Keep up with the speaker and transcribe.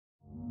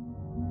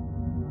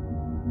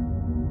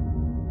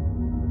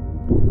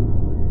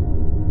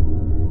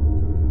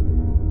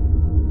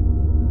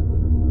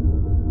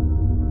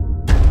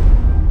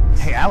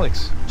Hey,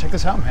 Alex, check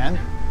this out, man.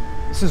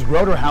 This is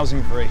rotor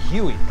housing for a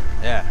Huey.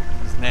 Yeah,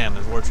 it's NAM.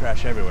 There's war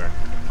trash everywhere.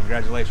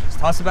 Congratulations.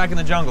 Toss it back in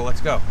the jungle.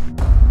 Let's go.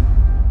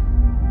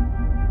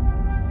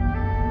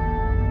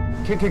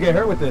 Kid could get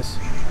hurt with this.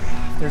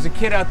 There's a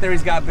kid out there,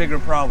 he's got bigger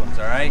problems,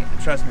 all right?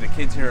 And trust me, the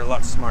kids here are a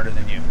lot smarter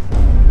than you.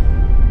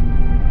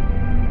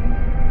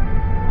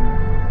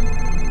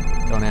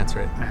 Don't answer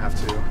it. I have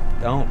to.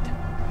 Don't.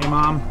 Hey,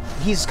 Mom.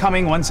 He's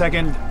coming. 1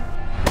 second.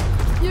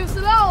 You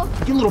slow.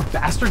 You little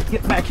bastard.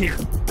 Get back here.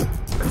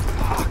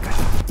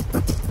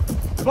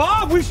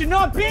 Bob, we should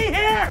not be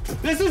here!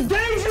 This is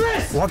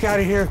dangerous! Walk out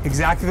of here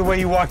exactly the way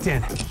you walked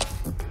in.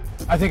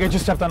 I think I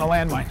just stepped on a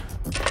landmine.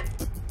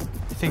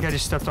 I think I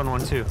just stepped on one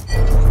too.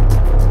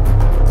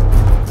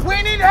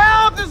 We need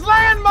help! There's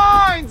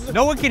landmines!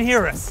 No one can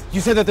hear us.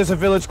 You said that there's a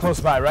village close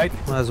by, right?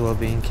 Might as well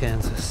be in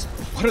Kansas.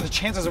 What are the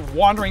chances of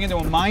wandering into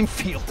a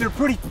minefield? They're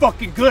pretty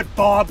fucking good,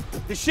 Bob.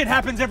 This shit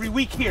happens every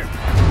week here.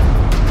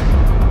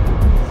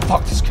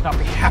 Fuck, this cannot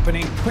be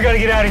happening. We gotta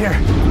get out of here.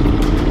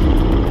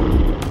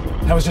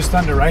 That was just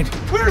thunder, right?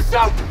 We're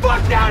so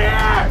fucked out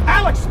here!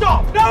 Alex,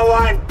 stop! No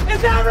one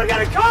is ever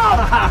gonna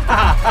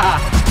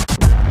come!